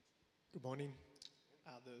Good morning.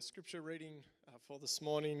 The scripture reading for this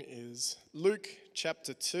morning is Luke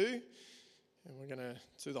chapter 2, and we're going to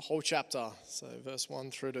do the whole chapter, so verse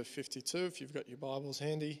 1 through to 52 if you've got your Bibles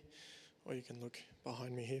handy, or you can look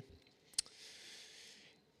behind me here.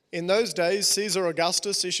 In those days, Caesar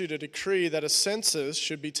Augustus issued a decree that a census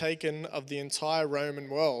should be taken of the entire Roman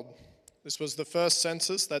world. This was the first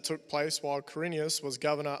census that took place while Quirinius was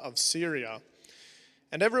governor of Syria,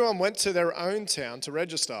 and everyone went to their own town to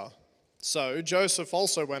register. So Joseph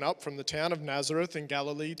also went up from the town of Nazareth in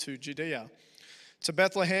Galilee to Judea, to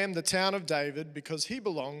Bethlehem, the town of David, because he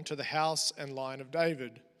belonged to the house and line of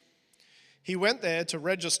David. He went there to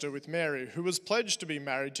register with Mary, who was pledged to be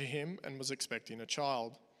married to him and was expecting a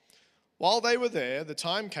child. While they were there, the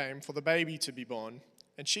time came for the baby to be born,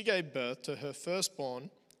 and she gave birth to her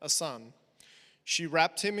firstborn, a son. She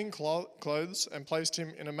wrapped him in clothes and placed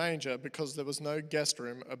him in a manger because there was no guest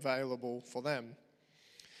room available for them.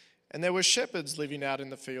 And there were shepherds living out in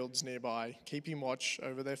the fields nearby, keeping watch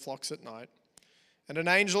over their flocks at night. And an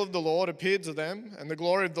angel of the Lord appeared to them, and the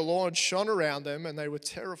glory of the Lord shone around them, and they were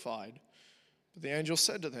terrified. But the angel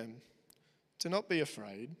said to them, "Do not be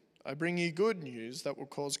afraid. I bring you good news that will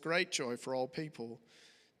cause great joy for all people.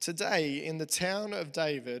 Today, in the town of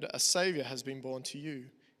David, a Savior has been born to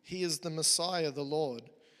you. He is the Messiah, the Lord.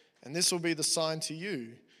 And this will be the sign to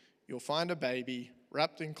you. You'll find a baby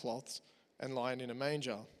wrapped in cloths and lying in a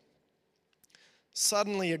manger."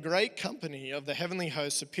 Suddenly a great company of the heavenly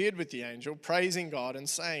hosts appeared with the angel, praising God and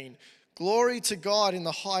saying, "Glory to God in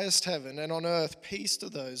the highest heaven, and on earth peace to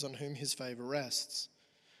those on whom his favor rests."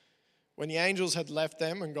 When the angels had left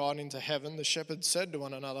them and gone into heaven, the shepherds said to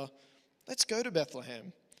one another, "Let's go to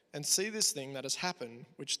Bethlehem and see this thing that has happened,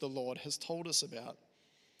 which the Lord has told us about."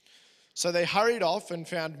 So they hurried off and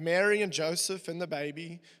found Mary and Joseph and the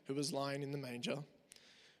baby who was lying in the manger.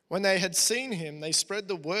 When they had seen him, they spread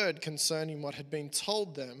the word concerning what had been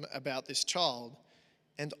told them about this child,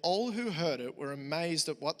 and all who heard it were amazed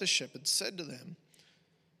at what the shepherds said to them.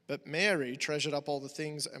 But Mary treasured up all the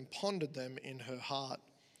things and pondered them in her heart.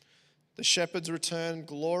 The shepherds returned,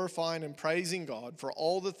 glorifying and praising God for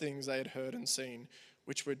all the things they had heard and seen,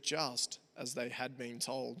 which were just as they had been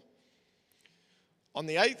told. On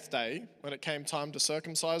the 8th day, when it came time to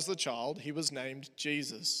circumcise the child, he was named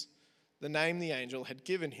Jesus, the name the angel had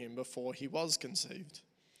given him before he was conceived.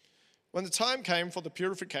 When the time came for the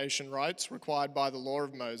purification rites required by the law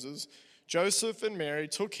of Moses, Joseph and Mary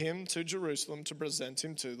took him to Jerusalem to present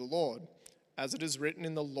him to the Lord. As it is written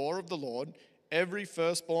in the law of the Lord, every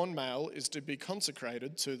firstborn male is to be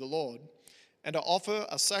consecrated to the Lord, and to offer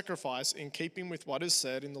a sacrifice in keeping with what is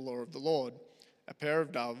said in the law of the Lord, a pair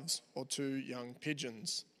of doves or 2 young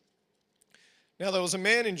pigeons. Now there was a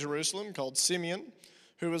man in Jerusalem called Simeon,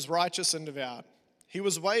 who was righteous and devout. He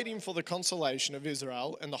was waiting for the consolation of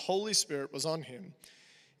Israel, and the Holy Spirit was on him.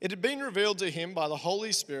 It had been revealed to him by the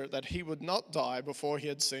Holy Spirit that he would not die before he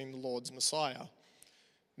had seen the Lord's Messiah.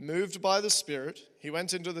 Moved by the Spirit, he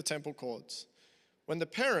went into the temple courts. When the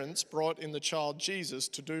parents brought in the child Jesus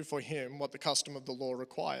to do for him what the custom of the law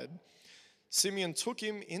required, Simeon took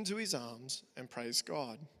him into his arms and praised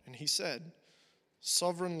God. And he said,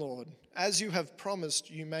 "Sovereign Lord, as you have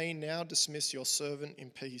promised, you may now dismiss your servant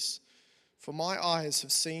in peace. For my eyes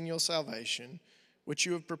have seen your salvation, which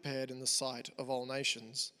you have prepared in the sight of all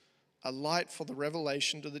nations, a light for the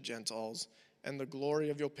revelation to the Gentiles and the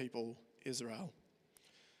glory of your people, Israel."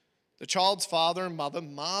 The child's father and mother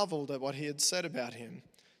marveled at what he had said about him.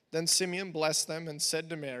 Then Simeon blessed them and said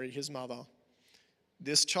to Mary, his mother,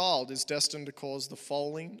 "This child is destined to cause the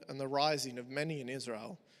falling and the rising of many in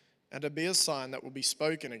Israel, and to be a sign that will be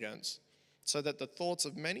spoken against, so that the thoughts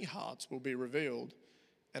of many hearts will be revealed,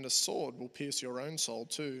 and a sword will pierce your own soul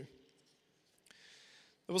too."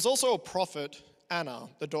 There was also a prophet,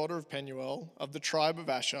 Anna, the daughter of Penuel, of the tribe of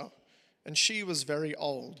Asher, and she was very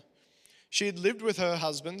old. She had lived with her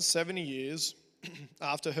husband 70 years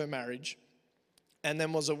after her marriage, and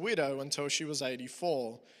then was a widow until she was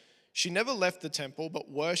 84. She never left the temple, but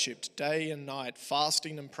worshipped day and night,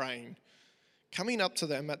 fasting and praying. Coming up to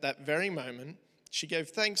them at that very moment, she gave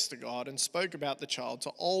thanks to God and spoke about the child to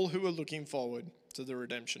all who were looking forward to the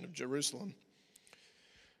redemption of Jerusalem.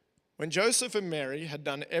 When Joseph and Mary had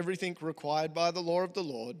done everything required by the law of the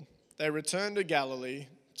Lord, they returned to Galilee,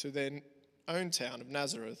 to their own town of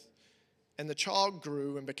Nazareth. And the child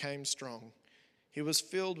grew and became strong. He was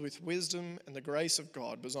filled with wisdom, and the grace of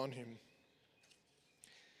God was on him.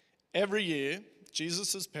 Every year,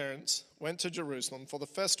 Jesus' parents went to Jerusalem for the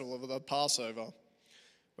festival of the Passover.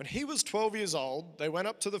 When he was 12 years old, they went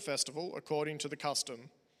up to the festival according to the custom.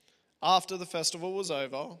 After the festival was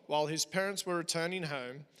over, while his parents were returning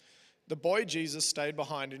home, The boy Jesus stayed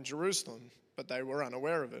behind in Jerusalem, but they were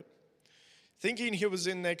unaware of it. Thinking he was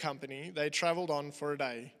in their company, they traveled on for a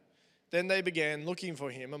day. Then they began looking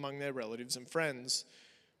for him among their relatives and friends.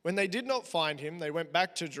 When they did not find him, they went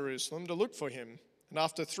back to Jerusalem to look for him. And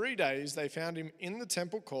after 3 days, they found him in the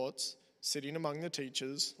temple courts, sitting among the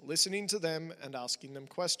teachers, listening to them and asking them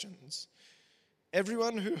questions.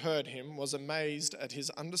 Everyone who heard him was amazed at his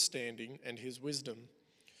understanding and his wisdom.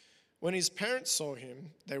 When his parents saw him,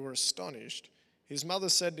 they were astonished. His mother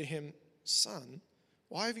said to him, "Son,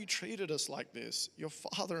 why have you treated us like this? Your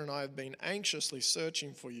father and I have been anxiously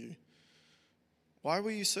searching for you." "Why were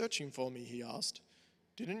you searching for me?" he asked.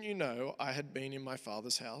 "Didn't you know I had been in my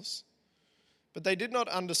father's house?" But they did not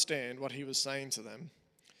understand what he was saying to them.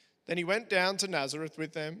 Then he went down to Nazareth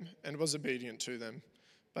with them and was obedient to them.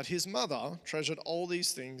 But his mother treasured all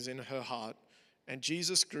these things in her heart, and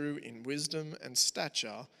Jesus grew in wisdom and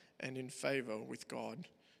stature and in favor with God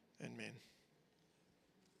and men.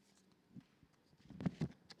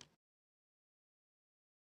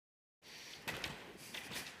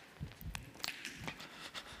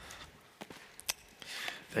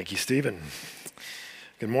 Thank you, Stephen.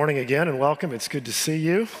 Good morning again and welcome. It's good to see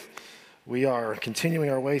you. We are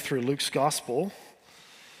continuing our way through Luke's Gospel,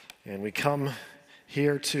 and we come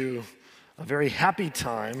here to a very happy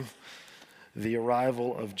time, the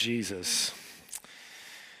arrival of Jesus.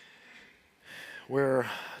 We're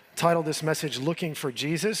titled this message, Looking for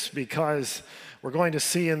Jesus, because we're going to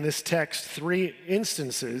see in this text 3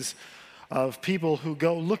 instances of people who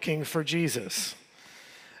go looking for Jesus.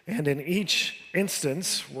 And in each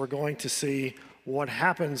instance, we're going to see what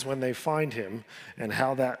happens when they find him and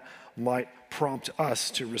how that might prompt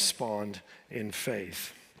us to respond in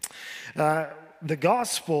faith. The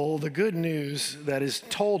gospel, the good news that is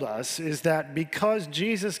told us is that because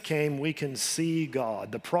Jesus came, we can see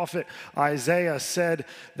God. The prophet Isaiah said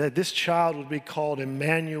that this child would be called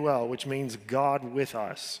Emmanuel, which means God with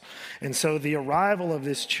us. And so the arrival of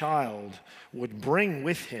this child would bring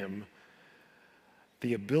with him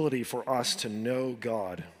the ability for us to know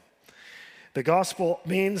God. The gospel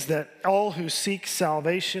means that all who seek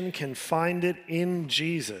salvation can find it in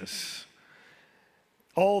Jesus.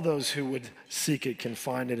 All those who would seek it can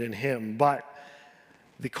find it in him. But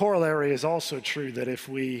the corollary is also true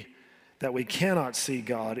that we cannot see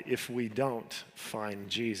God if we don't find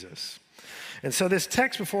Jesus. And so this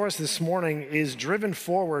text before us this morning is driven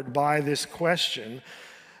forward by this question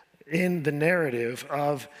in the narrative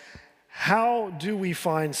of how do we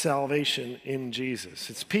find salvation in Jesus?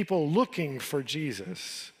 It's people looking for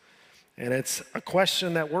Jesus. And it's a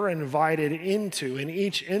question that we're invited into in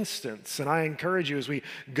each instance. And I encourage you as we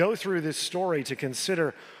go through this story to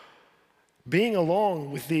consider being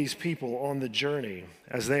along with these people on the journey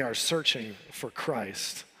as they are searching for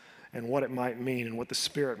Christ and what it might mean and what the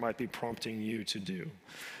Spirit might be prompting you to do.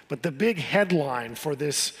 But the big headline for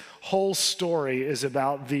this whole story is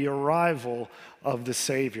about the arrival of the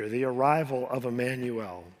Savior, the arrival of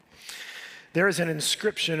Emmanuel. There is an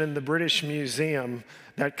inscription in the British Museum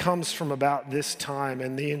that comes from about this time,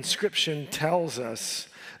 and the inscription tells us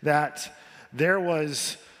that there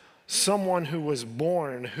was someone who was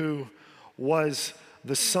born who was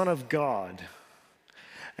the Son of God,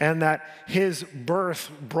 and that his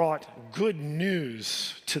birth brought good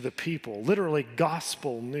news to the people, literally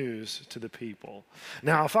gospel news to the people.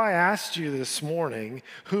 Now, if I asked you this morning,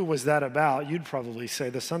 who was that about, you'd probably say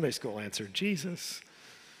the Sunday school answer, Jesus.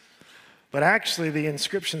 But actually, the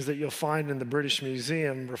inscriptions that you'll find in the British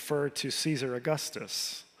Museum refer to Caesar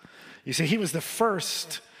Augustus. You see, he was the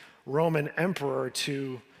first Roman emperor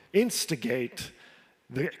to instigate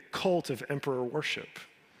the cult of emperor worship.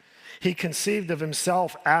 He conceived of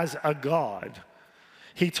himself as a god.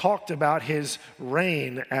 He talked about his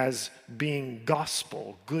reign as being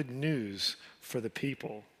gospel, good news for the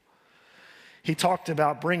people. He talked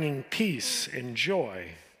about bringing peace and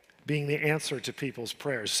joy, being the answer to people's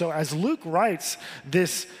prayers. So as Luke writes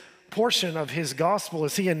this portion of his gospel,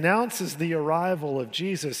 as he announces the arrival of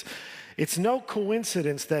Jesus, it's no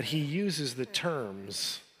coincidence that he uses the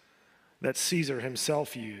terms that Caesar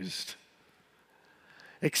himself used.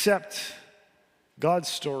 Except God's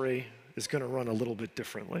story is going to run a little bit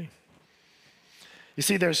differently. You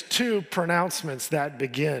see, there's 2 pronouncements that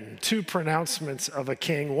begin, 2 pronouncements of a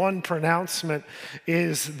king. One pronouncement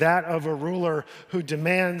is that of a ruler who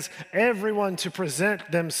demands everyone to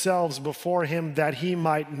present themselves before him that he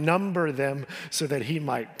might number them so that he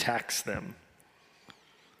might tax them.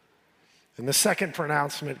 And the second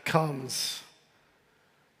pronouncement comes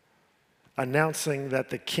announcing that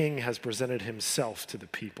the king has presented himself to the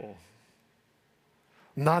people.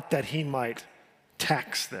 Not that he might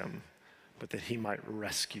tax them, but that he might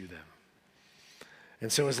rescue them.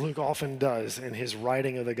 And so, as Luke often does in his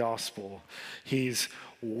writing of the gospel, he's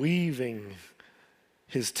weaving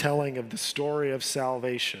his telling of the story of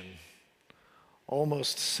salvation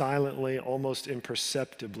almost silently, almost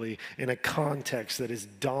imperceptibly, in a context that is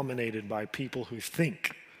dominated by people who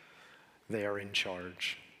think they are in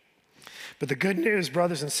charge. But the good news,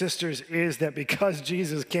 brothers and sisters, is that because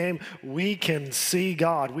Jesus came, we can see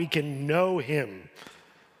God, we can know him,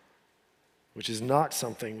 which is not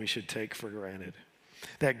something we should take for granted.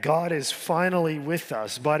 That God is finally with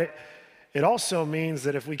us, but it also means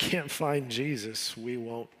that if we can't find Jesus, we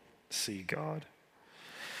won't see God.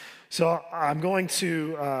 So I'm going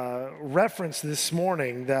to reference this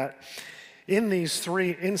morning that in these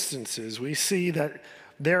three instances, we see that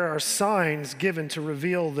there are signs given to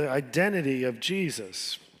reveal the identity of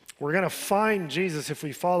Jesus. We're going to find Jesus if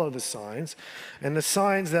we follow the signs, and the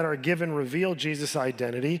signs that are given reveal Jesus'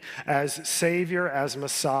 identity as Savior, as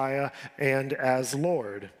Messiah, and as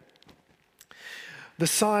Lord. The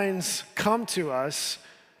signs come to us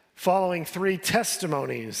following three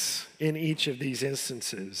testimonies in each of these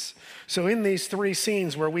instances. So in these three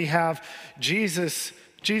scenes where we have Jesus'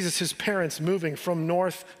 parents moving from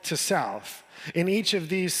north to south, in each of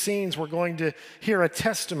these scenes we're going to hear a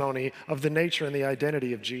testimony of the nature and the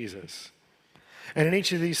identity of Jesus. And in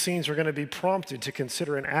each of these scenes we're going to be prompted to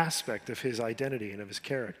consider an aspect of his identity and of his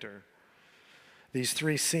character. These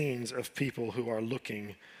three scenes of people who are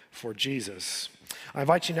looking for Jesus. I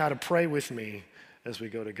invite you now to pray with me as we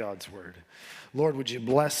go to God's word. Lord, would you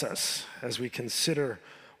bless us as we consider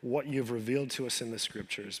what you've revealed to us in the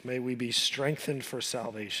scriptures? May we be strengthened for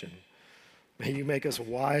salvation. May you make us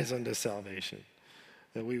wise unto salvation,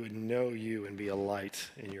 that we would know you and be a light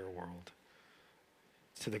in your world.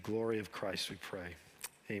 To the glory of Christ we pray.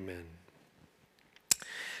 Amen.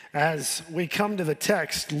 As we come to the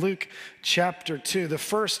text, Luke chapter 2, the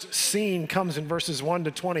first scene comes in verses 1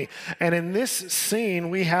 to 20. And in this scene,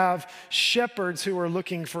 we have shepherds who are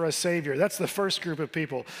looking for a Savior. That's the first group of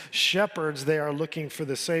people. Shepherds, they are looking for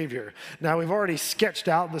the Savior. Now, we've already sketched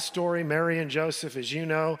out the story. Mary and Joseph, as you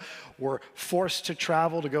know, were forced to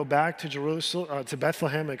travel to go back to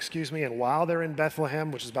Bethlehem, and while they're in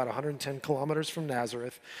Bethlehem, which is about 110 kilometers from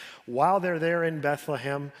Nazareth, while they're there in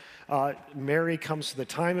Bethlehem, Mary comes to the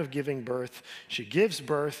time of giving birth. She gives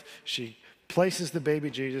birth. She places the baby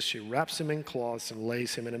Jesus. She wraps him in cloths and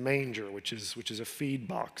lays him in a manger, which is a feed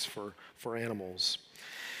box for animals.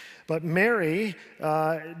 But Mary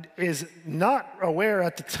is not aware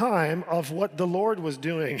at the time of what the Lord was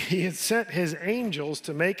doing. He had sent his angels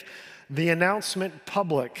to make the announcement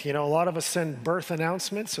public. You know, a lot of us send birth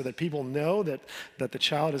announcements so that people know that the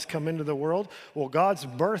child has come into the world. Well, God's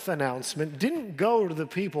birth announcement didn't go to the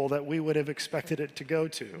people that we would have expected it to go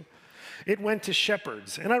to. It went to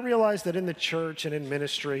shepherds. And I realize that in the church and in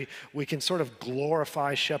ministry, we can sort of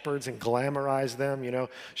glorify shepherds and glamorize them. You know,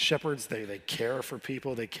 shepherds, they care for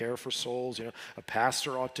people, they care for souls. You know, a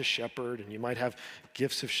pastor ought to shepherd, and you might have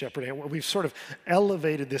gifts of shepherding. We've sort of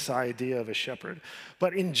elevated this idea of a shepherd.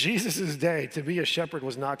 But in Jesus' day, to be a shepherd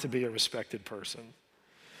was not to be a respected person.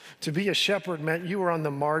 To be a shepherd meant you were on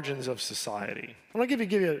the margins of society. I'm going to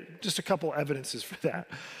give you just a couple evidences for that.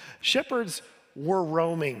 Shepherds were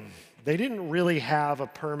roaming. They didn't really have a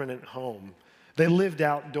permanent home. They lived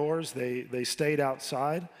outdoors. They stayed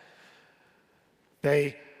outside.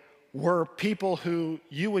 They were people who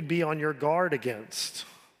you would be on your guard against.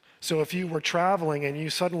 So if you were traveling and you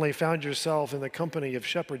suddenly found yourself in the company of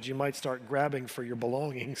shepherds, you might start grabbing for your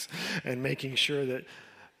belongings and making sure that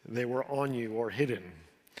they were on you or hidden.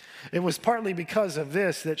 It was partly because of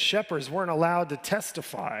this that shepherds weren't allowed to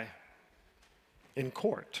testify in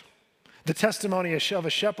court. The testimony of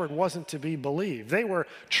a shepherd wasn't to be believed. They were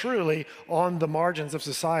truly on the margins of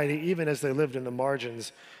society, even as they lived in the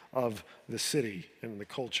margins of the city and the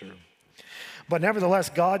culture. But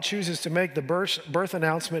nevertheless, God chooses to make the birth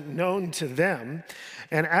announcement known to them.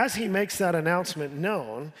 And as he makes that announcement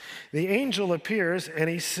known, the angel appears and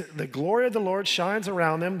the glory of the Lord shines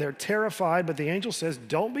around them. They're terrified, but the angel says,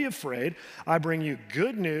 "Don't be afraid. I bring you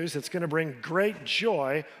good news that's going to bring great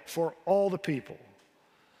joy for all the people.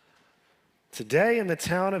 Today in the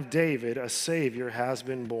town of David, a Savior has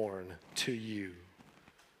been born to you."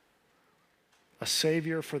 A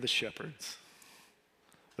Savior for the shepherds.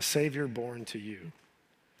 A Savior born to you.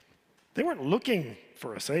 They weren't looking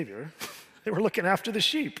for a Savior. They were looking after the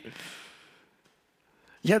sheep.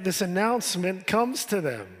 Yet this announcement comes to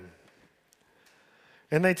them.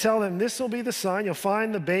 And they tell them, "This will be the sign. You'll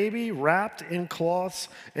find the baby wrapped in cloths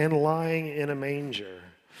and lying in a manger."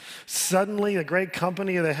 Suddenly, the great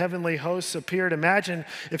company of the heavenly hosts appeared. Imagine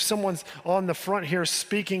if someone's on the front here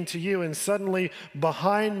speaking to you, and suddenly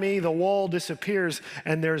behind me, the wall disappears,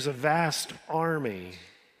 and there's a vast army.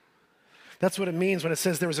 That's what it means when it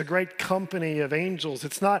says there was a great company of angels.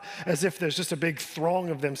 It's not as if there's just a big throng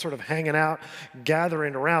of them sort of hanging out,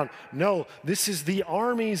 gathering around. No, this is the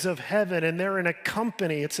armies of heaven, and they're in a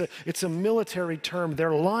company. It's a military term.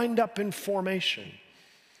 They're lined up in formation.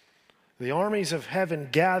 The armies of heaven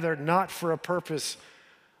gathered not for a purpose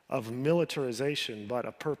of militarization, but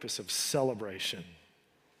a purpose of celebration.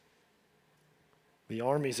 The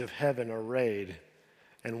armies of heaven arrayed.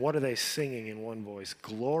 And what are they singing in one voice?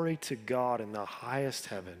 Glory to God in the highest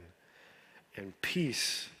heaven, and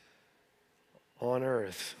peace on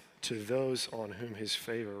earth to those on whom his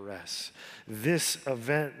favor rests. This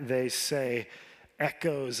event, they say,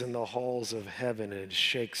 echoes in the halls of heaven, and it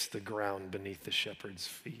shakes the ground beneath the shepherd's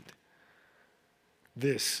feet.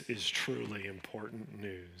 This is truly important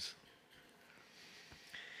news.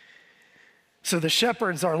 So the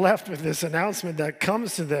shepherds are left with this announcement that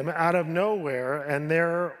comes to them out of nowhere, and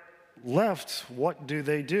they're left. What do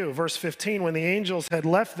they do? Verse 15, when the angels had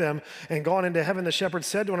left them and gone into heaven, the shepherds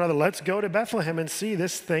said to one another, let's go to Bethlehem and see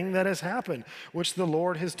this thing that has happened, which the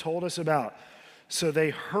Lord has told us about. So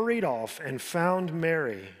they hurried off and found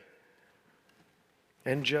Mary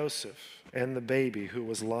and Joseph and the baby who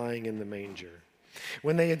was lying in the manger.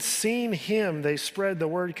 When they had seen him, they spread the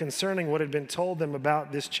word concerning what had been told them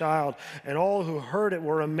about this child, and all who heard it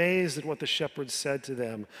were amazed at what the shepherds said to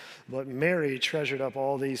them. But Mary treasured up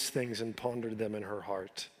all these things and pondered them in her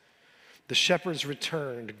heart. The shepherds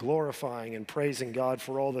returned, glorifying and praising God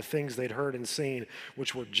for all the things they'd heard and seen,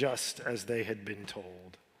 which were just as they had been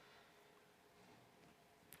told.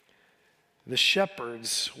 The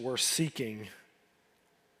shepherds were seeking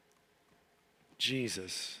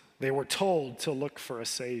Jesus. They were told to look for a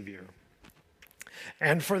Savior.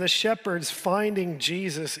 And for the shepherds, finding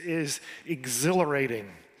Jesus is exhilarating.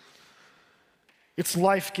 It's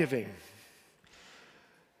life-giving.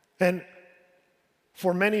 And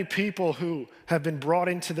for many people who have been brought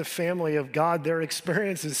into the family of God, their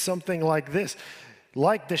experience is something like this.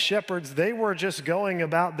 Like the shepherds, they were just going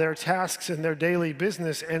about their tasks and their daily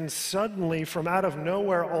business, and suddenly, from out of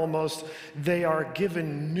nowhere almost, they are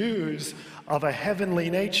given news of a heavenly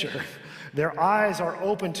nature. Their eyes are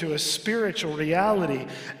open to a spiritual reality,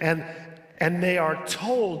 and they are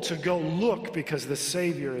told to go look because the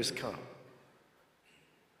Savior has come.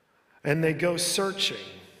 And they go searching.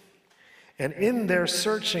 And in their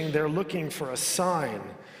searching, they're looking for a sign.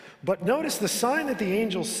 But notice the sign that the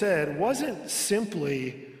angel said wasn't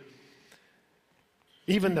simply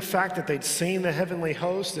even the fact that they'd seen the heavenly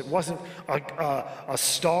host. It wasn't a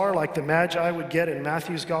star like the Magi would get in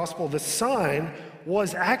Matthew's gospel. The sign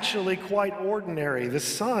was actually quite ordinary. The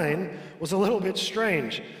sign was a little bit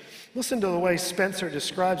strange. Listen to the way Spencer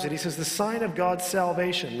describes it. He says, the sign of God's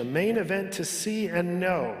salvation, the main event to see and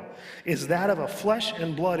know, is that of a flesh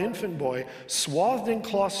and blood infant boy swathed in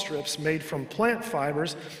cloth strips made from plant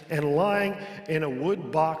fibers and lying in a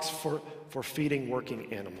wood box for feeding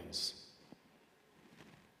working animals.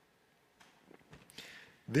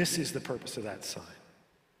 This is the purpose of that sign.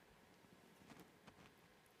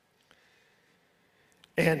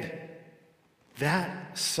 And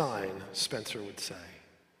that sign, Spencer would say,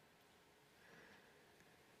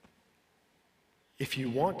 if you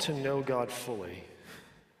want to know God fully,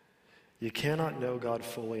 you cannot know God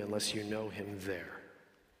fully unless you know him there,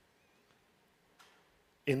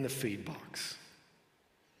 in the feed box,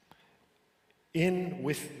 in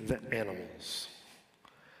with the animals,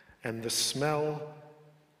 and the smell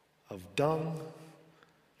of dung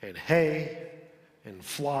and hay and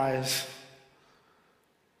flies.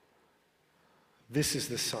 This is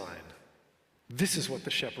the sign. This is what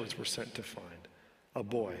the shepherds were sent to find. A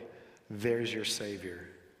boy. There's your Savior.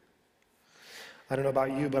 I don't know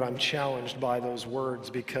about you, but I'm challenged by those words,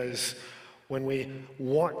 because when we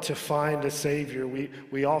want to find a Savior,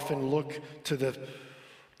 we often look to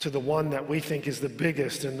the one that we think is the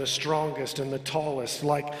biggest and the strongest and the tallest,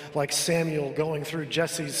 like Samuel going through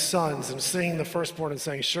Jesse's sons and seeing the firstborn and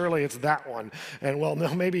saying, surely it's that one. And well,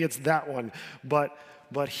 no, maybe it's that one. But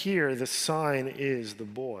here the sign is the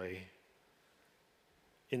boy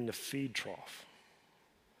in the feed trough,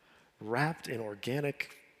 wrapped in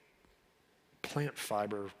organic plant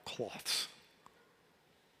fiber cloths.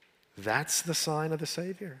 That's the sign of the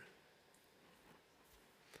Savior.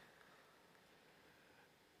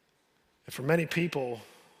 And for many people,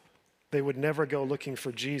 They would never go looking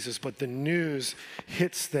for Jesus, but the news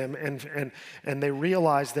hits them and they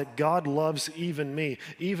realize that God loves even me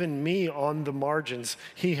on the margins.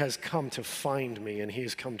 He has come to find me and he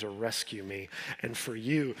has come to rescue me. And for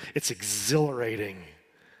you, it's exhilarating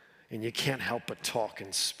and you can't help but talk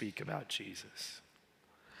and speak about Jesus.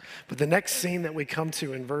 But the next scene that we come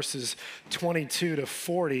to in verses 22 to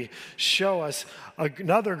 40 show us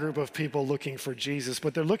another group of people looking for Jesus,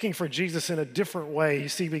 but they're looking for Jesus in a different way. You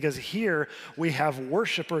see, because here we have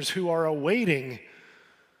worshipers who are awaiting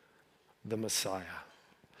the Messiah.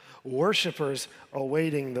 Worshipers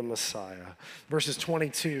awaiting the Messiah. Verses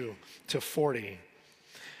 22 to 40.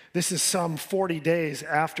 This is some 40 days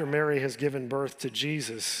after Mary has given birth to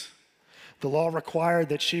Jesus. The law required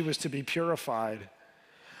that she was to be purified.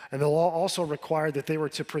 And the law also required that they were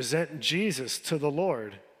to present Jesus to the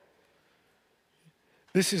Lord.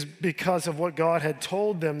 This is because of what God had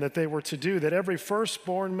told them that they were to do, that every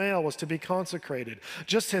firstborn male was to be consecrated.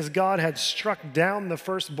 Just as God had struck down the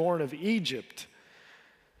firstborn of Egypt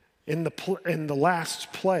in the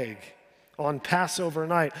last plague on Passover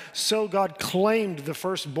night, so God claimed the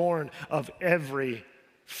firstborn of every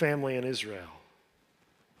family in Israel.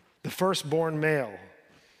 The firstborn male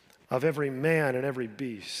of every man and every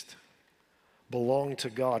beast belong to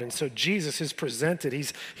God. And so Jesus is presented,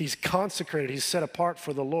 he's consecrated, he's set apart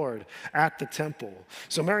for the Lord at the temple.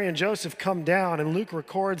 So Mary and Joseph come down, and Luke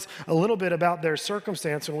records a little bit about their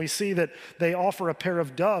circumstance, and we see that they offer a pair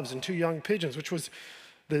of doves and 2 young pigeons, which was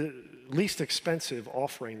the least expensive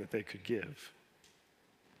offering that they could give.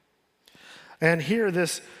 And here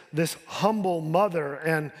this humble mother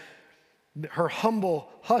and her humble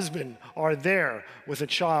husband are there with a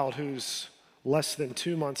child who's less than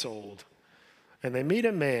 2 months old. And they meet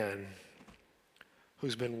a man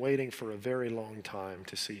who's been waiting for a very long time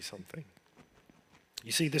to see something.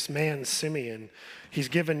 You see, this man, Simeon, he's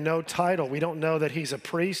given no title. We don't know that he's a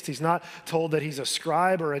priest. He's not told that he's a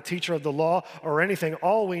scribe or a teacher of the law or anything.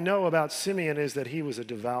 All we know about Simeon is that he was a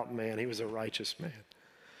devout man. He was a righteous man.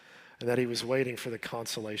 And that he was waiting for the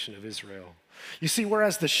consolation of Israel. You see,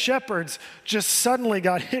 whereas the shepherds just suddenly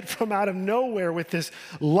got hit from out of nowhere with this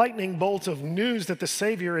lightning bolt of news that the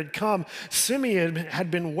Savior had come, Simeon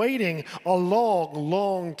had been waiting a long,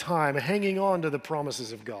 long time, hanging on to the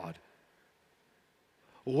promises of God,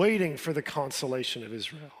 waiting for the consolation of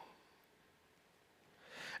Israel.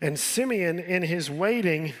 And Simeon, in his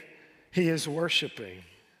waiting, he is worshiping.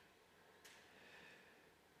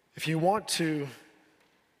 If you want to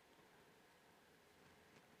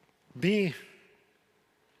be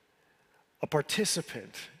a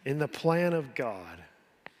participant in the plan of God,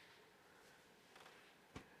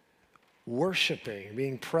 worshiping,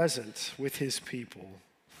 being present with his people,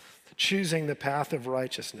 choosing the path of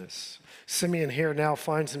righteousness. Simeon here now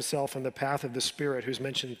finds himself in the path of the Spirit, who's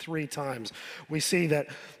mentioned 3 times. We see that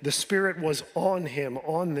the Spirit was on him,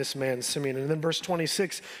 on this man, Simeon. And then verse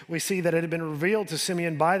 26, we see that it had been revealed to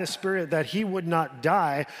Simeon by the Spirit that he would not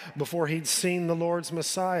die before he'd seen the Lord's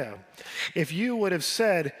Messiah. If you would have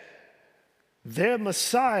said, their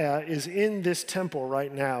Messiah is in this temple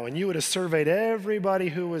right now, and you would have surveyed everybody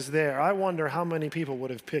who was there, I wonder how many people would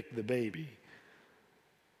have picked the baby.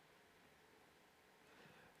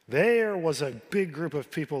 There was a big group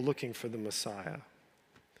of people looking for the Messiah.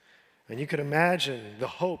 And you could imagine the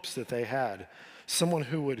hopes that they had. Someone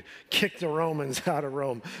who would kick the Romans out of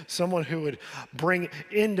Rome. Someone who would bring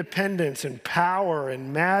independence and power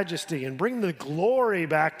and majesty and bring the glory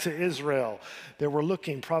back to Israel. They were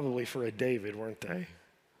looking probably for a David, weren't they?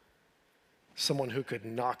 Someone who could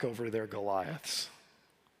knock over their Goliaths.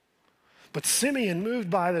 But Simeon, moved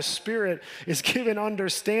by the Spirit, is given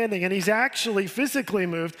understanding, and he's actually physically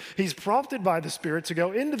moved. He's prompted by the Spirit to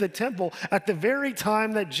go into the temple at the very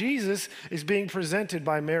time that Jesus is being presented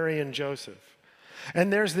by Mary and Joseph.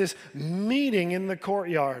 And there's this meeting in the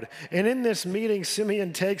courtyard. And in this meeting,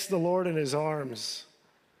 Simeon takes the Lord in his arms.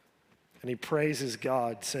 And he praises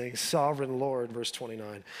God, saying, Sovereign Lord, verse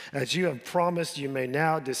 29, as you have promised, you may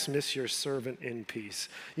now dismiss your servant in peace.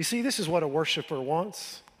 You see, this is what a worshiper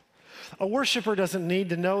wants. A worshiper doesn't need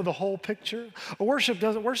to know the whole picture. A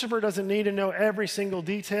worshiper doesn't need to know every single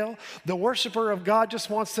detail. The worshiper of God just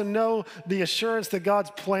wants to know the assurance that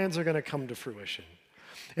God's plans are going to come to fruition.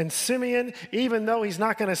 And Simeon, even though he's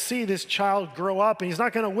not going to see this child grow up and he's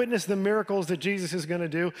not going to witness the miracles that Jesus is going to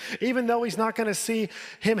do, even though he's not going to see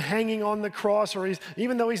him hanging on the cross, or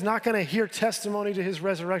even though he's not going to hear testimony to his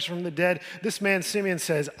resurrection from the dead, this man Simeon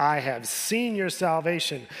says, I have seen your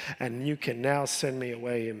salvation and you can now send me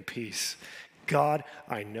away in peace. God,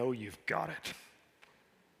 I know you've got it.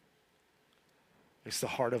 It's the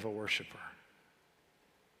heart of a worshiper.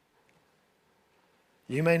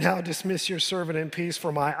 You may now dismiss your servant in peace,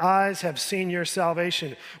 for my eyes have seen your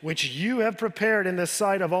salvation, which you have prepared in the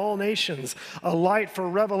sight of all nations, a light for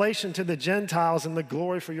revelation to the Gentiles and the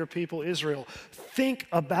glory for your people Israel. Think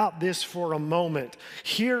about this for a moment.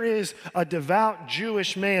 Here is a devout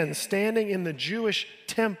Jewish man standing in the Jewish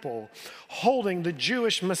temple, holding the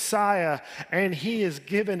Jewish Messiah, and he is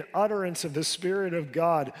given utterance of the Spirit of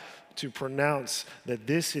God to pronounce that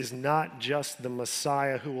this is not just the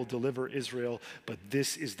Messiah who will deliver Israel, but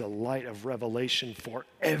this is the light of revelation for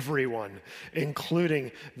everyone,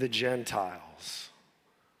 including the Gentiles.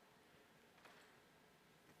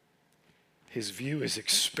 His view is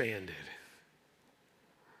expanded.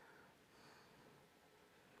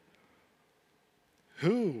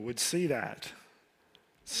 Who would see that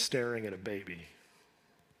staring at a baby?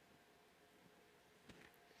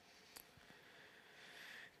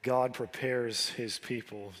 God prepares his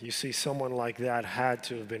people. You see, someone like that had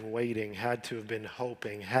to have been waiting, had to have been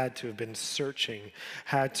hoping, had to have been searching,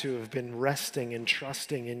 had to have been resting and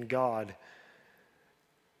trusting in God.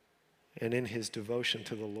 And in his devotion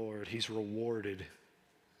to the Lord, he's rewarded.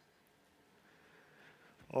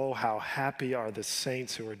 Oh, how happy are the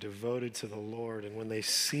saints who are devoted to the Lord. And when they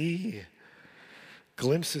see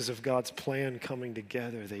glimpses of God's plan coming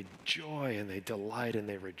together, they joy and they delight and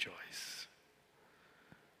they rejoice.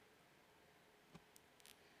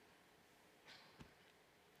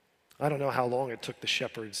 I don't know how long it took the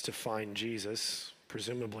shepherds to find Jesus,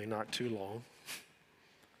 presumably not too long.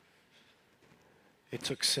 It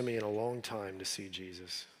took Simeon a long time to see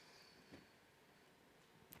Jesus,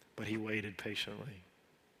 but he waited patiently.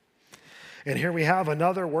 And here we have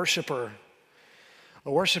another worshiper,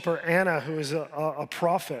 Anna, who is a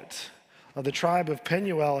prophet of the tribe of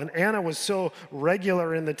Penuel. And Anna was so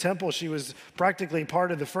regular in the temple, she was practically part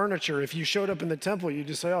of the furniture. If you showed up in the temple, you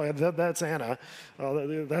just say, oh, that's Anna.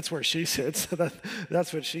 Oh, that's where she sits.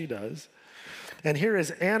 That's what she does. And here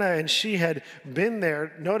is Anna, and she had been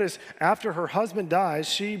there. Notice, after her husband dies,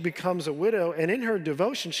 she becomes a widow. And in her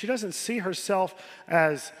devotion, she doesn't see herself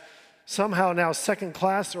as somehow now second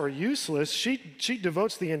class or useless. She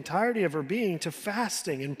devotes the entirety of her being to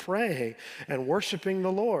fasting and praying and worshiping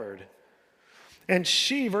the Lord. And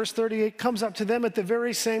she, verse 38, comes up to them at the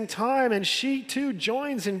very same time, and she too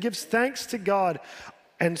joins and gives thanks to God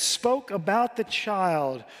and spoke about the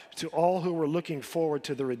child to all who were looking forward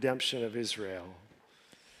to the redemption of Israel.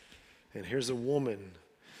 And here's a woman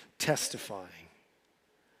testifying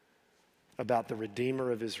about the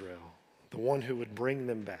Redeemer of Israel, the one who would bring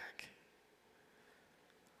them back,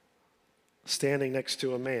 standing next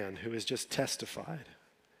to a man who has just testified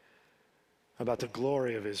about the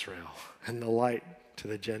glory of Israel and the light to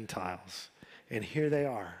the Gentiles. And here they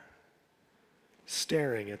are,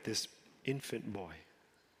 staring at this infant boy,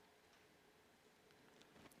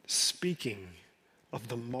 speaking of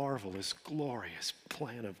the marvelous, glorious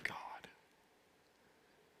plan of God.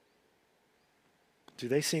 Do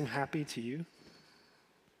they seem happy to you?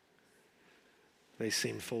 They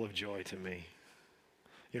seem full of joy to me.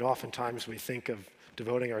 You know, oftentimes we think of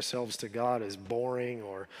devoting ourselves to God as boring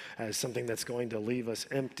or as something that's going to leave us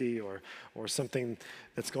empty or something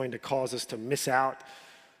that's going to cause us to miss out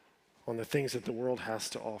on the things that the world has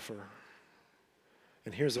to offer.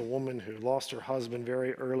 And here's a woman who lost her husband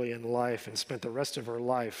very early in life and spent the rest of her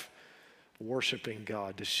life worshiping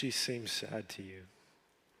God. Does she seem sad to you?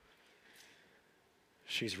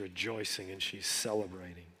 She's rejoicing and she's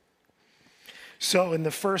celebrating. So in the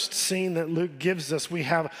first scene that Luke gives us, we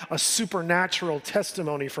have a supernatural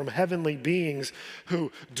testimony from heavenly beings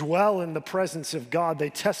who dwell in the presence of God. They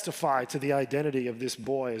testify to the identity of this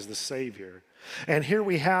boy as the Savior. And here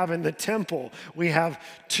we have in the temple, we have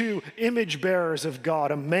two image bearers of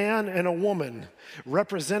God, a man and a woman,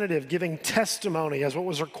 representative giving testimony as what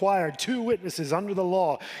was required, two witnesses under the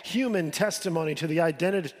law, human testimony to the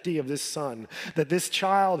identity of this son, that this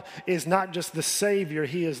child is not just the Savior,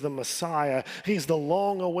 he is the Messiah, he's the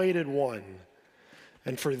long-awaited one.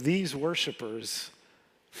 And for these worshipers,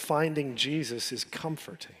 finding Jesus is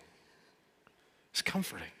comforting. It's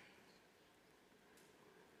comforting.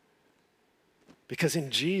 Because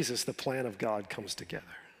in Jesus, the plan of God comes together.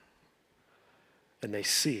 And they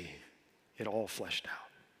see it all fleshed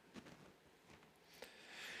out.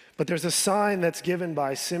 But there's a sign that's given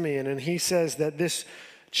by Simeon, and he says that this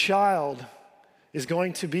child is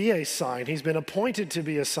going to be a sign. He's been appointed to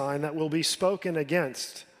be a sign that will be spoken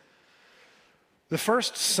against. The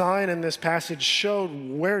first sign in this passage showed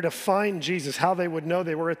where to find Jesus, how they would know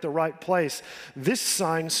they were at the right place. This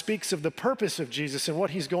sign speaks of the purpose of Jesus and what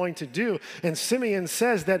he's going to do. And Simeon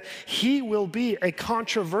says that he will be a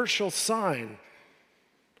controversial sign.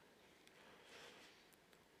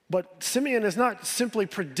 But Simeon is not simply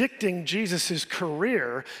predicting Jesus'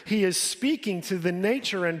 career. He is speaking to the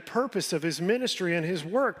nature and purpose of his ministry and his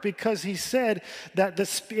work, because he said that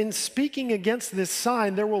in speaking against this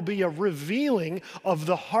sign, there will be a revealing of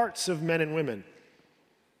the hearts of men and women.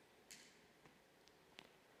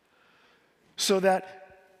 So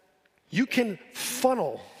that you can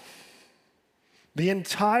funnel the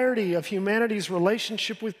entirety of humanity's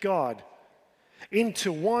relationship with God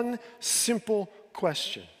into one simple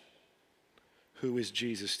question: who is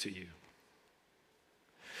Jesus to you?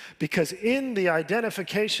 Because in the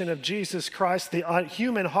identification of Jesus Christ, the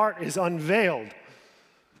human heart is unveiled.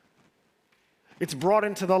 It's brought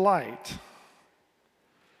into the light.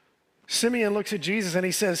 Simeon looks at Jesus and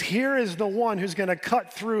he says, here is the one who's going to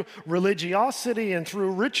cut through religiosity and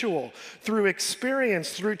through ritual, through experience,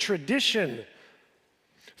 through tradition,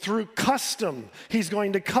 through custom. He's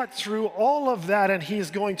going to cut through all of that, and he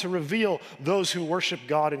is going to reveal those who worship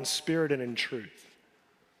God in spirit and in truth.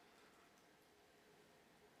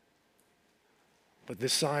 But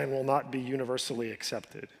this sign will not be universally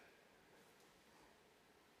accepted.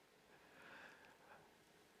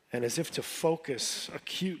 And as if to focus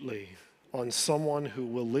acutely on someone who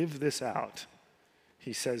will live this out,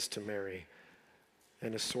 he says to Mary,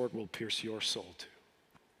 and a sword will pierce your soul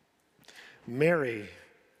too. Mary,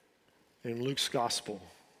 in Luke's gospel,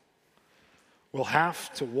 will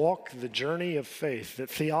have to walk the journey of faith that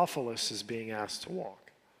Theophilus is being asked to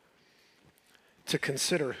walk, to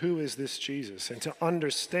consider who is this Jesus and to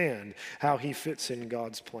understand how he fits in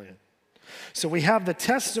God's plan. So we have the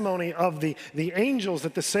testimony of the angels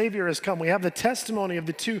that the Savior has come. We have the testimony of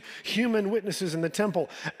the two human witnesses in the temple,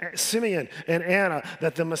 Simeon and Anna,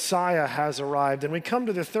 that the Messiah has arrived. And we come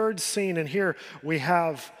to the third scene, and here we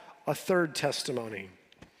have a third testimony.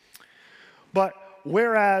 But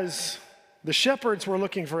whereas the shepherds were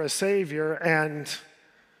looking for a Savior, and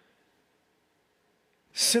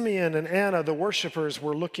Simeon and Anna, the worshipers,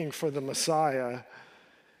 were looking for the Messiah,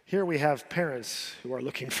 here we have parents who are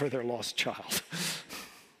looking for their lost child.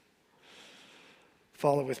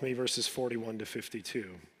 Follow with me, verses 41 to 52.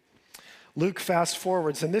 Luke fast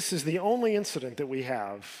forwards, and this is the only incident that we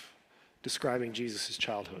have describing Jesus'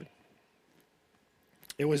 childhood.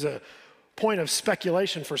 It was a point of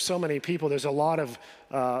speculation for so many people. There's a lot of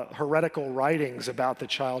heretical writings about the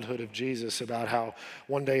childhood of Jesus, about how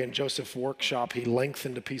one day in Joseph's workshop he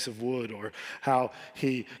lengthened a piece of wood, or how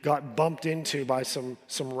he got bumped into by some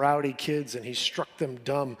rowdy kids and he struck them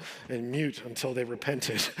dumb and mute until they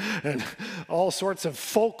repented. And all sorts of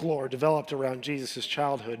folklore developed around Jesus'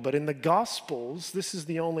 childhood. But in the Gospels, this is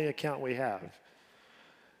the only account we have.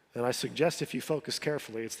 And I suggest if you focus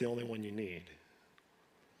carefully, it's the only one you need.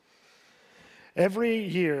 Every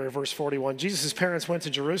year, verse 41, Jesus' parents went to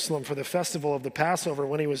Jerusalem for the festival of the Passover.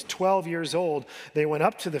 When he was 12 years old, they went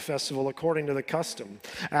up to the festival according to the custom.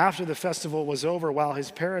 After the festival was over, while his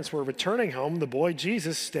parents were returning home, the boy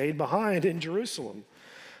Jesus stayed behind in Jerusalem,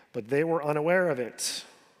 but they were unaware of it.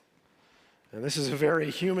 And this is a very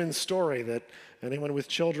human story that anyone with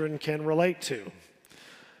children can relate to.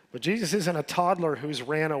 But Jesus isn't a toddler who's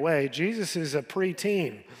ran away. Jesus is a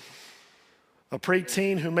preteen. A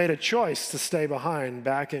preteen who made a choice to stay behind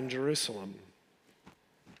back in Jerusalem.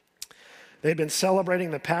 They'd been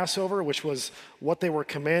celebrating the Passover, which was what they were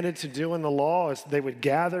commanded to do in the law. As they would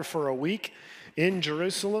gather for a week in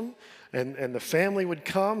Jerusalem, and the family would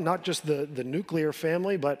come, not just the nuclear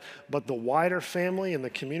family, but the wider family and the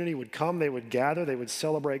community would come. They would gather, they would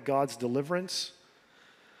celebrate God's deliverance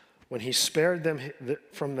when he spared them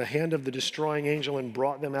from the hand of the destroying angel and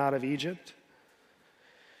brought them out of Egypt.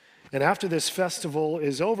 And after this festival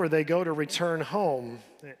is over, they go to return home.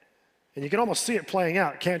 And you can almost see it playing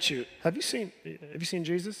out, can't you? Have you seen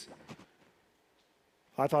Jesus?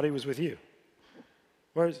 I thought he was with you.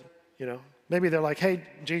 Where's, maybe they're like, hey,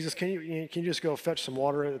 Jesus, can you just go fetch some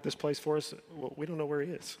water at this place for us? Well, we don't know where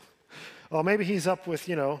he is. Oh, maybe he's up with,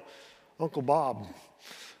 Uncle Bob.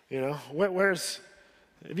 Where's,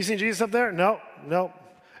 have you seen Jesus up there? No.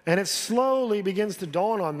 And it slowly begins to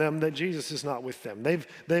dawn on them that Jesus is not with them.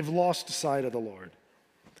 They've lost sight of the Lord.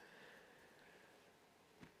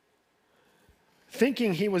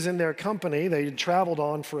 Thinking he was in their company, they had traveled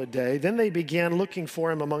on for a day. Then they began looking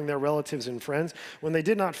for him among their relatives and friends. When they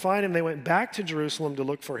did not find him, they went back to Jerusalem to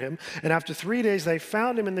look for him. And after 3 days, they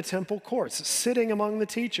found him in the temple courts, sitting among the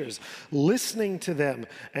teachers, listening to them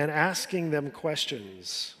and asking them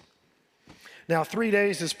questions. Now, 3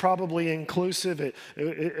 days is probably inclusive.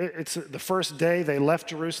 It's the first day they left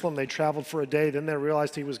Jerusalem. They traveled for a day. Then they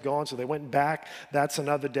realized he was gone, so they went back. That's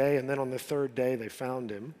another day. And then on the third day, they found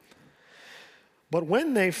him. But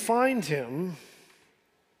when they find him,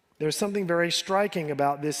 there's something very striking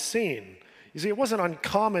about this scene. You see, it wasn't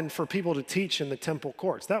uncommon for people to teach in the temple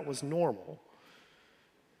courts. That was normal.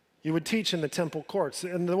 You would teach in the temple courts.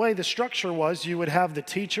 And the way the structure was, you would have the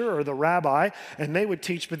teacher or the rabbi, and they would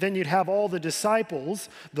teach, but then you'd have all the disciples,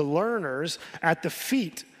 the learners, at the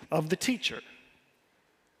feet of the teacher.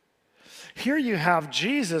 Here you have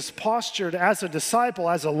Jesus postured as a disciple,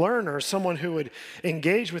 as a learner, someone who would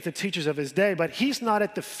engage with the teachers of his day, but he's not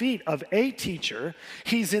at the feet of a teacher.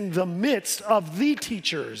 He's in the midst of the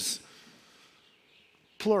teachers,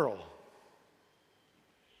 plural.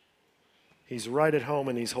 He's right at home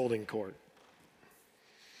and he's holding court.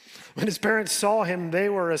 When his parents saw him, they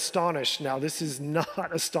were astonished. Now, this is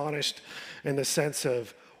not astonished in the sense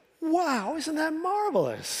of, wow, isn't that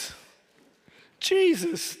marvelous?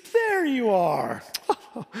 Jesus, there you are.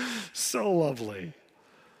 So lovely.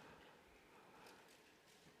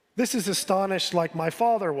 This is astonished like my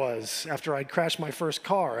father was after I'd crashed my first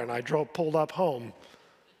car and I pulled up home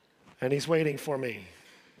and he's waiting for me,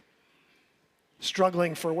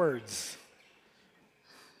 struggling for words.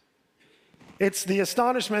 It's the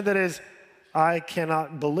astonishment that is, I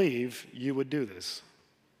cannot believe you would do this.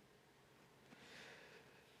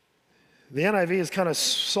 The NIV has kind of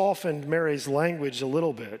softened Mary's language a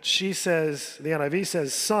little bit. She says, the NIV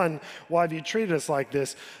says, son, why have you treated us like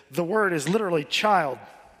this? The word is literally child.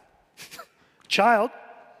 Child?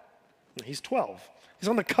 He's 12. He's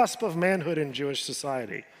on the cusp of manhood in Jewish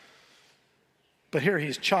society. But here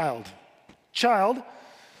he's child. Child,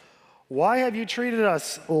 why have you treated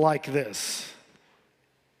us like this?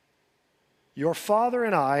 Your father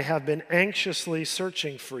and I have been anxiously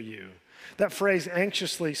searching for you. That phrase,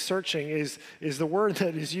 anxiously searching, is the word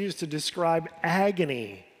that is used to describe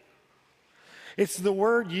agony. It's the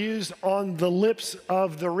word used on the lips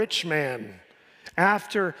of the rich man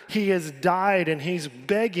after he has died and he's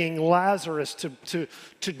begging Lazarus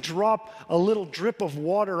to drop a little drip of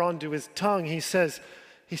water onto his tongue. He says,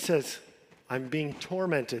 I'm being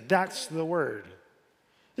tormented. That's the word.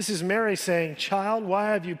 This is Mary saying, child, why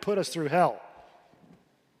have you put us through hell?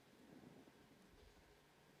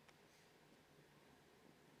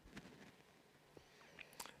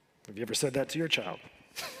 Have you ever said that to your child?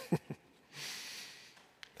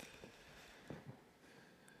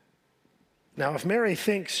 Now, if Mary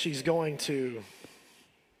thinks she's going to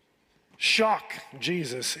shock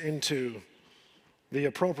Jesus into the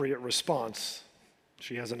appropriate response,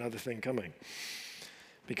 she has another thing coming,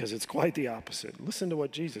 because it's quite the opposite. Listen to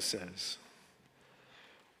what Jesus says.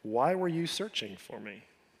 Why were you searching for me?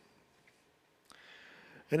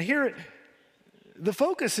 And here, the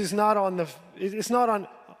focus is not on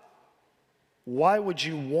why would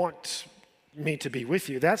you want me to be with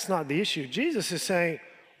you? That's not the issue. Jesus is saying,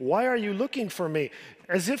 why are you looking for me?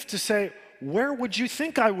 As if to say, where would you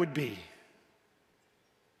think I would be?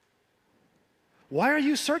 Why are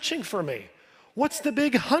you searching for me? What's the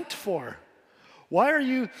big hunt for? Why are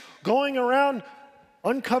you going around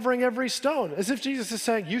uncovering every stone? As if Jesus is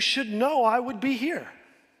saying, you should know I would be here.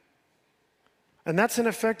 And that's in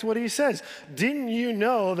effect what he says. Didn't you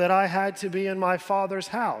know that I had to be in my Father's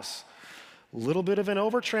house? A little bit of an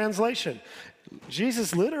overtranslation.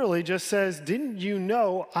 Jesus literally just says, didn't you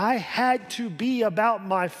know I had to be about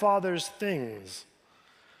my Father's things?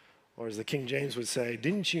 Or as the King James would say,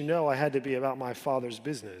 didn't you know I had to be about my Father's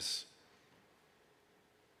business?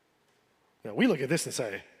 Now we look at this and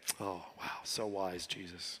say, oh, wow, so wise,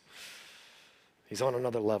 Jesus. He's on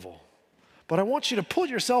another level. But I want you to put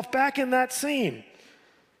yourself back in that scene.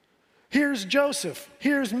 Here's Joseph.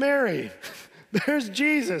 Here's Mary. There's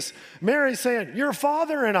Jesus. Mary's saying, your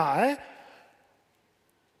father and I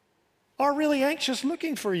are really anxious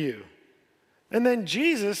looking for you. And then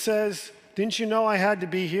Jesus says, didn't you know I had to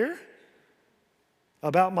be here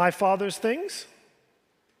about my Father's things?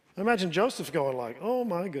 Imagine Joseph going like, oh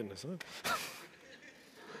my goodness. Huh?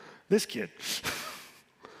 This kid.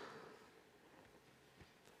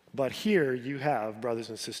 But here you have, brothers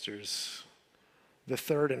and sisters, the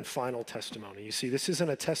third and final testimony. You see, this isn't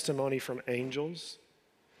a testimony from angels.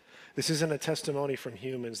 This isn't a testimony from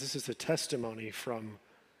humans. This is a testimony from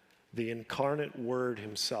the incarnate Word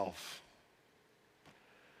himself.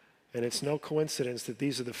 And it's no coincidence that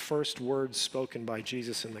these are the first words spoken by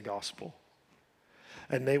Jesus in the gospel.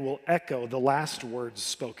 And they will echo the last words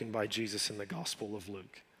spoken by Jesus in the Gospel of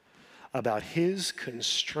Luke about his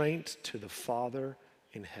constraint to the Father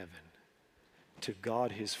in heaven, to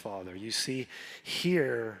God his Father. You see,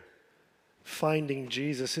 here, finding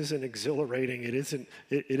Jesus isn't exhilarating. It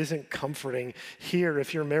isn't comforting. Here,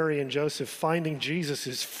 if you're Mary and Joseph, finding Jesus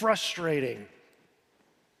is frustrating.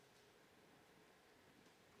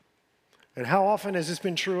 And how often has this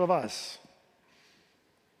been true of us?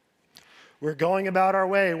 We're going about our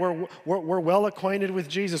way. We're well acquainted with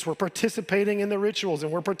Jesus. We're participating in the rituals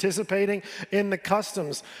and we're participating in the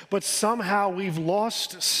customs. But somehow we've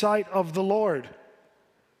lost sight of the Lord.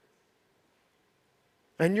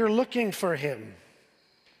 And you're looking for him.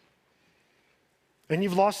 And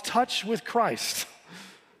you've lost touch with Christ.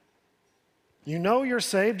 You know you're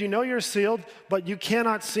saved, you know you're sealed, but you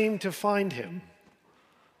cannot seem to find him.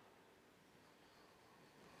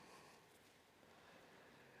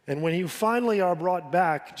 And when you finally are brought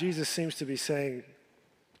back, Jesus seems to be saying,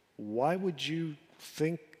 why would you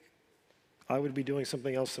think I would be doing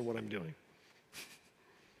something else than what I'm doing?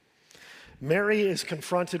 Mary is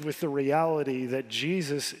confronted with the reality that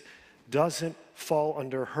Jesus doesn't fall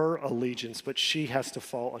under her allegiance, but she has to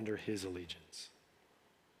fall under his allegiance.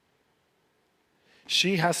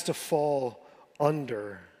 She has to fall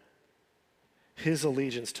under his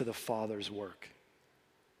allegiance to the Father's work.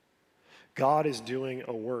 God is doing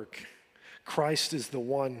a work. Christ is the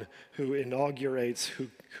one who inaugurates, who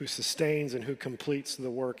sustains, and who completes the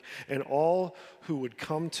work. And all who would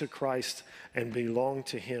come to Christ and belong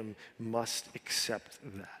to him must accept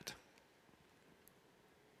that.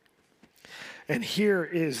 And here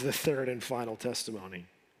is the third and final testimony.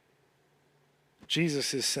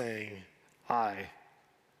 Jesus is saying, I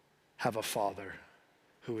have a Father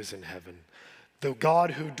who is in heaven. The God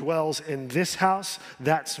who dwells in this house,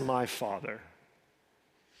 that's my Father.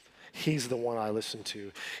 He's the one I listen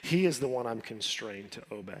to. He is the one I'm constrained to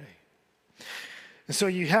obey. And so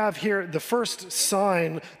you have here the first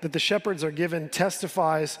sign that the shepherds are given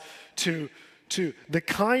testifies to the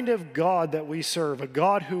kind of God that we serve, a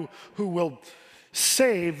God who will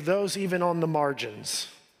save those even on the margins.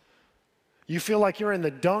 You feel like you're in the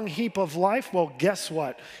dung heap of life? Well, guess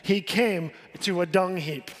what? He came to a dung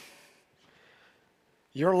heap.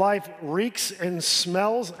 Your life reeks and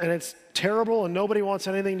smells and it's terrible and nobody wants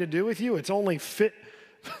anything to do with you. It's only fit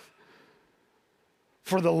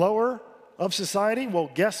for the lower of society.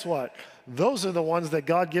 Well, guess what? Those are the ones that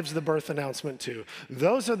God gives the birth announcement to.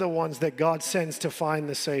 Those are the ones that God sends to find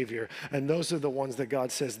the Savior. And those are the ones that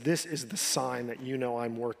God says, this is the sign that you know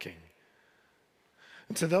I'm working.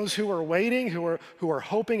 And to those who are waiting, who are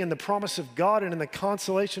hoping in the promise of God and in the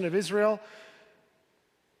consolation of Israel,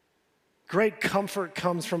 great comfort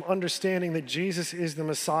comes from understanding that Jesus is the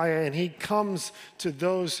Messiah, and he comes to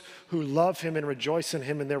those who love him and rejoice in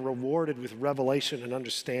him, and they're rewarded with revelation and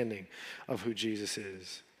understanding of who Jesus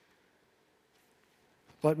is.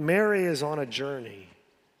 But Mary is on a journey.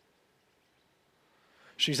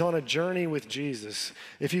 She's on a journey with Jesus.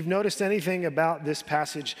 If you've noticed anything about this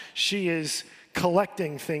passage, she is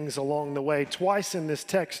collecting things along the way. Twice in this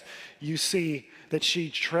text, you see that she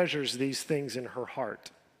treasures these things in her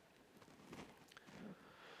heart.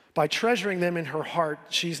 By treasuring them in her heart,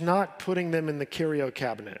 she's not putting them in the curio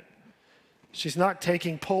cabinet. She's not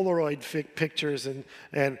taking Polaroid pictures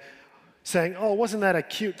and saying, oh, wasn't that a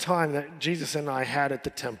cute time that Jesus and I had at the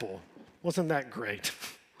temple? Wasn't that great?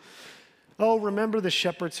 Oh, remember the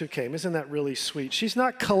shepherds who came. Isn't that really sweet? She's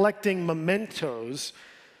not collecting mementos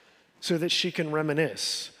so that she can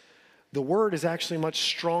reminisce. The word is actually much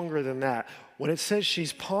stronger than that. When it says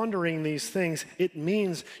she's pondering these things, it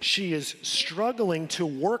means she is struggling to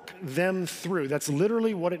work them through. That's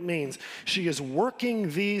literally what it means. She is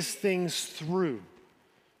working these things through.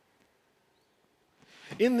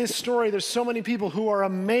 In this story, there's so many people who are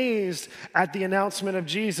amazed at the announcement of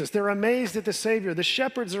Jesus. They're amazed at the Savior. The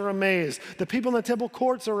shepherds are amazed. The people in the temple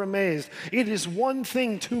courts are amazed. It is one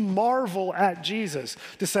thing to marvel at Jesus,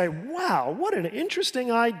 to say, wow, what an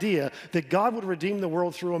interesting idea that God would redeem the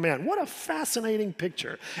world through a man. What a fascinating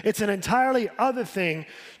picture. It's an entirely other thing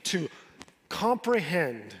to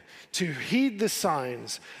comprehend, to heed the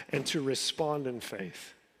signs, and to respond in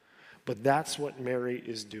faith. But that's what Mary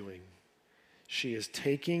is doing. She is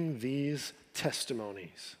taking these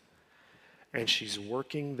testimonies and she's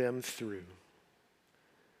working them through.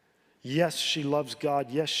 Yes, she loves God.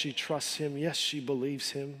 Yes, she trusts him. Yes, she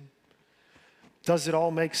believes him. Does it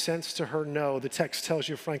all make sense to her? No. The text tells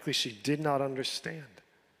you, frankly, she did not understand.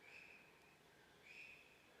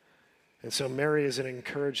 And so Mary is an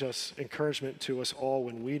encouragement to us all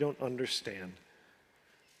when we don't understand.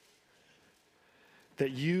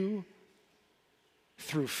 That you,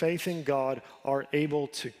 through faith in God, are able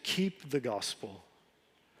to keep the gospel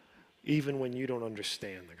even when you don't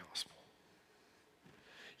understand the gospel.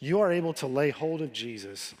 You are able to lay hold of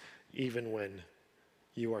Jesus even when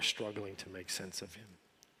you are struggling to make sense of him.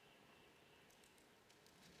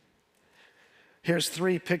 Here's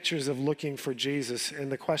 3 pictures of looking for Jesus,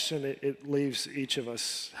 and the question it leaves each of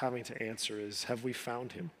us having to answer is, have we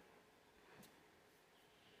found him?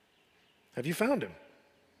 Have you found him?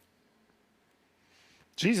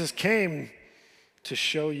 Jesus came to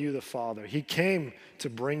show you the Father. He came to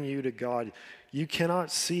bring you to God. You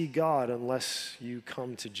cannot see God unless you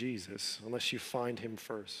come to Jesus, unless you find him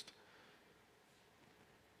first.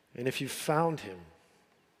 And if you found him,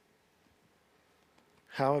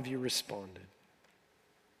 how have you responded?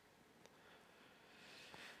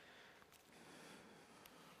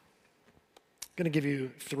 I'm going to give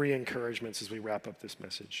you 3 encouragements as we wrap up this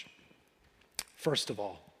message. First of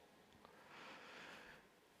all,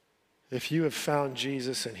 if you have found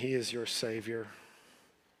Jesus and he is your Savior,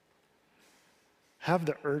 have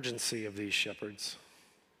the urgency of these shepherds.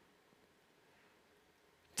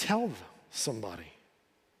 Tell somebody.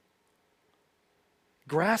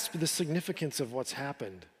 Grasp the significance of what's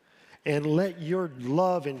happened and let your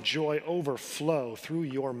love and joy overflow through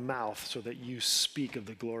your mouth so that you speak of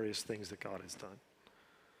the glorious things that God has done.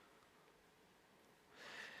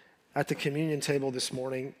 At the communion table this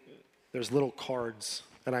morning, there's little cards,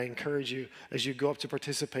 and I encourage you, as you go up to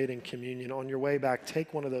participate in communion, on your way back,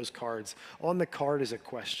 take one of those cards. On the card is a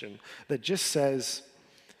question that just says,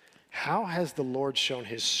 how has the Lord shown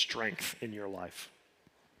his strength in your life?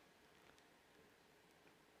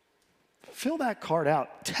 Fill that card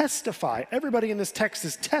out. Testify. Everybody in this text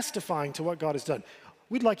is testifying to what God has done.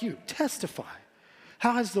 We'd like you, testify.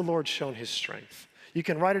 How has the Lord shown his strength? You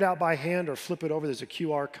can write it out by hand or flip it over. There's a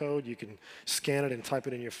QR code. You can scan it and type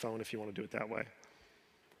it in your phone if you want to do it that way.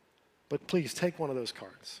 But please take one of those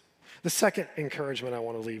cards. The second encouragement I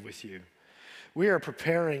want to leave with you. We are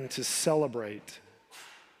preparing to celebrate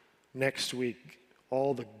next week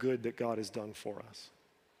all the good that God has done for us.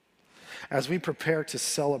 As we prepare to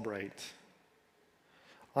celebrate,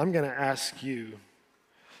 I'm going to ask you,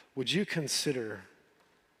 would you consider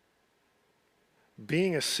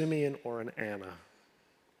being a Simeon or an Anna,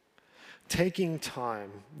 taking time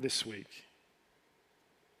this week?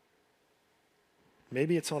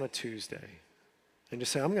 Maybe it's on a Tuesday, and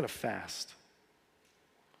just say, I'm going to fast.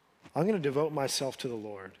 I'm going to devote myself to the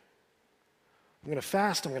Lord. I'm going to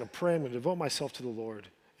fast, I'm going to pray, I'm going to devote myself to the Lord,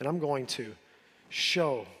 and I'm going to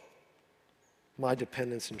show my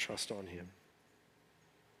dependence and trust on him.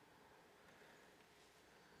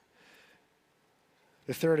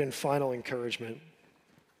 The third and final encouragement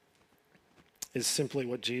is simply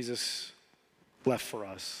what Jesus left for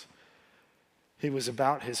us. He was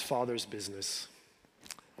about his Father's business.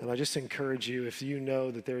 And I just encourage you, if you know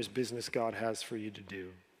that there is business God has for you to do,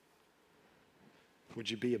 would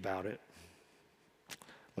you be about it?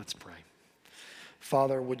 Let's pray.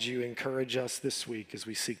 Father, would you encourage us this week as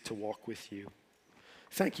we seek to walk with you?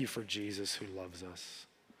 Thank you for Jesus who loves us.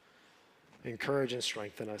 Encourage and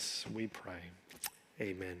strengthen us, we pray.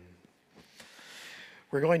 Amen.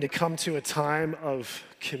 We're going to come to a time of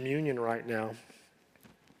communion right now,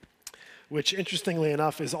 which interestingly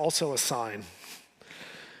enough is also a sign.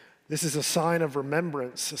 This is a sign of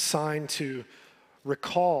remembrance, a sign to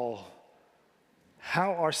recall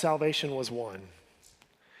how our salvation was won.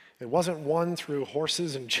 It wasn't won through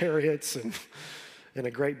horses and chariots and in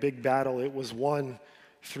a great big battle. It was won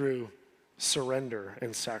through surrender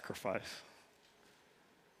and sacrifice.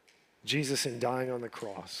 Jesus, in dying on the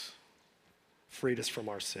cross, freed us from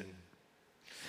our sin.